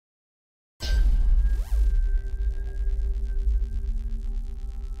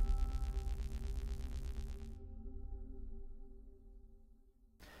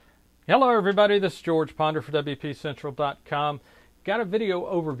Hello everybody, this is George Ponder for WPCentral.com. Got a video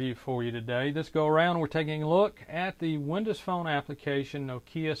overview for you today. This go around we're taking a look at the Windows Phone application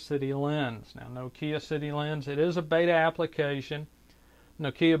Nokia City Lens. Now Nokia City Lens, it is a beta application.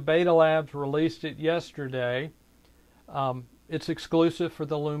 Nokia Beta Labs released it yesterday. It's exclusive for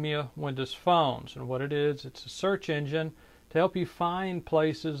the Lumia Windows phones, and what it is, it's a search engine to help you find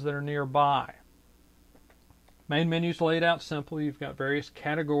places that are nearby. Main menu's laid out simple. You've got various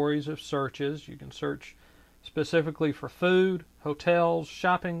categories of searches. You can search specifically for food, hotels,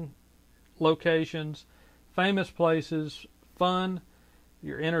 shopping locations, famous places, fun,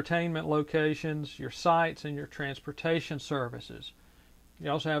 your entertainment locations, your sites, and your transportation services.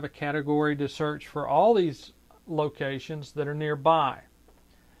 You also have a category to search for all these locations that are nearby.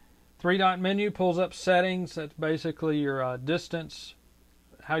 Three-dot menu pulls up settings. That's basically your distance,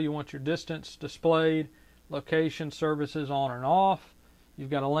 how you want your distance displayed, location services on and off. You've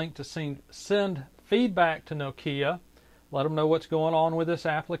got a link to send feedback to Nokia. Let them know what's going on with this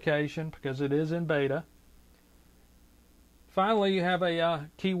application because it is in beta. Finally, you have a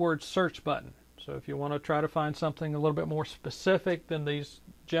keyword search button. So if you want to try to find something a little bit more specific than these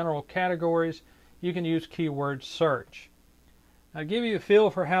general categories, you can use keyword search. Now, to give you a feel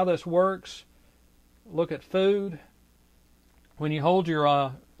for how this works, look at food. When you hold your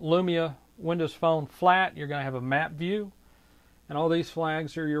Lumia Windows Phone flat, you're going to have a map view, and all these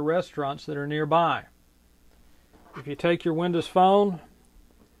flags are your restaurants that are nearby. If you take your Windows Phone,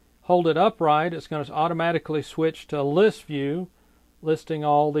 hold it upright, it's going to automatically switch to list view, listing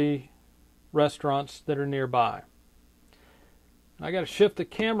all the restaurants that are nearby. I got to shift the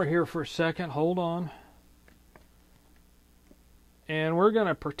camera here for a second. Hold on. And we're going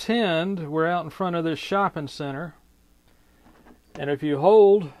to pretend we're out in front of this shopping center. And if you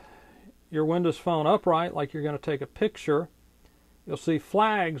hold your Windows Phone upright like you're going to take a picture, you'll see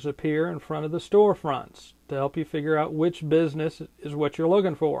flags appear in front of the storefronts to help you figure out which business is what you're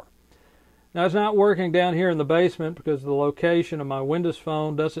looking for. Now, it's not working down here in the basement because the location of my Windows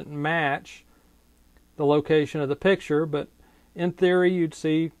Phone doesn't match the location of the picture, but in theory you'd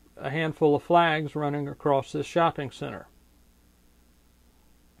see a handful of flags running across this shopping center.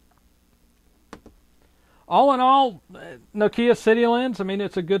 All in all, Nokia City Lens, I mean,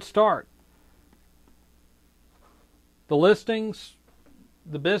 it's a good start. The listings,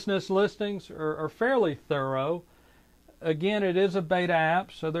 the business listings are fairly thorough. Again, it is a beta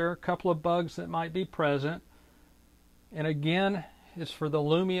app, so there are a couple of bugs that might be present. And again, it's for the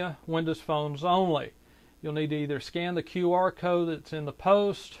Lumia Windows phones only. You'll need to either scan the QR code that's in the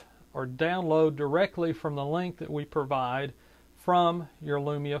post or download directly from the link that we provide from your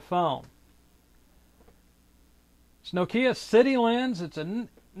Lumia phone. It's Nokia City Lens. It's a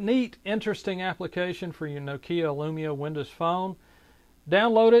neat, interesting application for your Nokia Lumia Windows phone.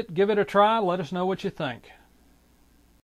 Download it, give it a try, let us know what you think.